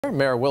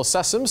Mayor Will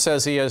Sessom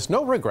says he has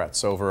no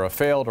regrets over a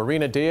failed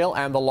arena deal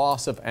and the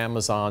loss of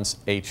Amazon's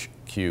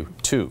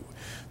HQ2.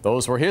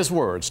 Those were his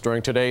words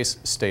during today's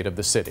State of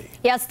the City.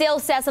 Yeah, still,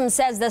 Sessom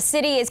says the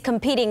city is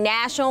competing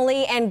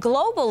nationally and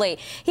globally.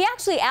 He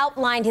actually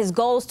outlined his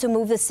goals to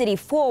move the city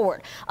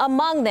forward.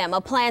 Among them, a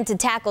plan to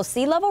tackle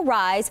sea level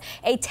rise,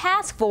 a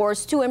task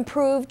force to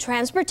improve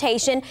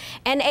transportation,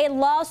 and a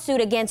lawsuit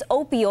against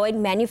opioid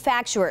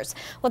manufacturers.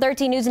 Well,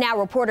 13 News Now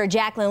reporter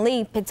Jacqueline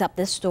Lee picks up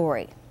this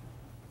story.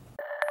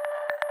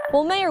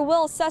 Well, Mayor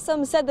Will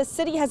Sessom said the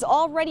city has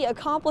already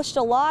accomplished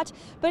a lot,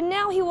 but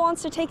now he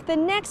wants to take the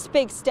next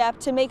big step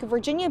to make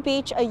Virginia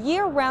Beach a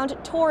year-round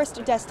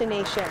tourist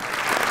destination.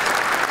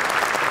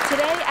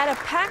 Today, at a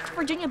packed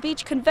Virginia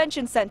Beach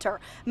Convention Center,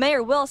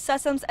 Mayor Will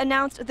Sessom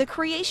announced the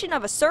creation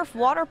of a surf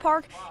water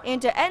park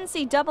and an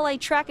NCAA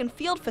track and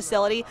field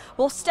facility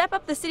will step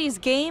up the city's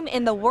game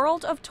in the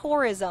world of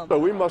tourism. So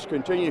we must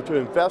continue to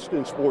invest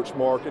in sports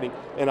marketing,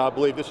 and I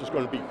believe this is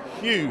going to be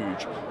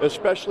huge,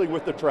 especially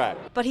with the track.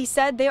 But he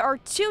said there are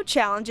two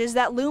challenges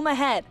that loom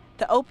ahead: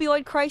 the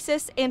opioid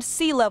crisis and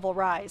sea level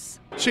rise.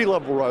 Sea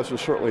level rise is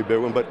certainly a big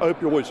one, but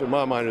opioids in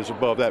my mind is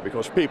above that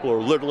because people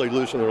are literally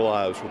losing their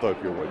lives with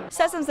opioids.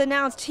 Sessom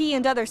announced he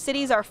and other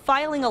cities are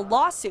filing a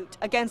lawsuit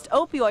against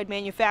opioid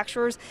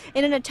manufacturers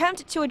in an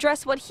attempt to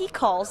address what he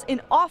calls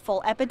an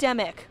awful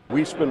epidemic.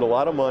 We spend a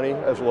lot of money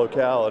as a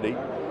locality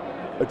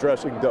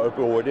addressing the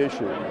opioid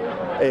issue,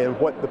 and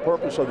what the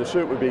purpose of the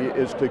suit would be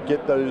is to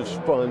get those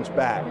funds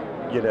back,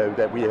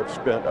 that we have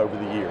spent over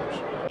the years.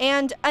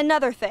 And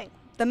another thing,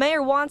 the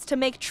mayor wants to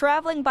make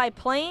traveling by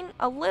plane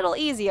a little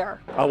easier.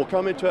 I will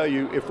come and tell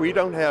you, if we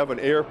don't have an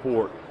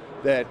airport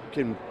that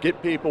can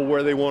get people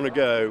where they want to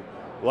go,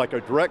 like a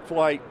direct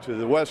flight to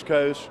the West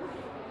Coast,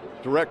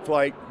 direct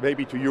flight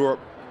maybe to Europe,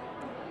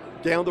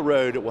 down the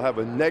road, it will have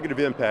a negative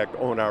impact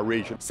on our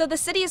region. So the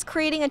city is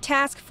creating a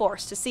task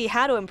force to see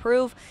how to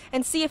improve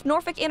and see if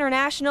Norfolk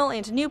International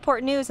and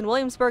Newport News and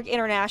Williamsburg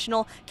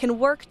International can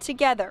work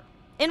together.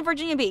 In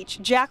Virginia Beach,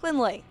 Jacqueline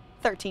Lee,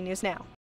 13 News Now.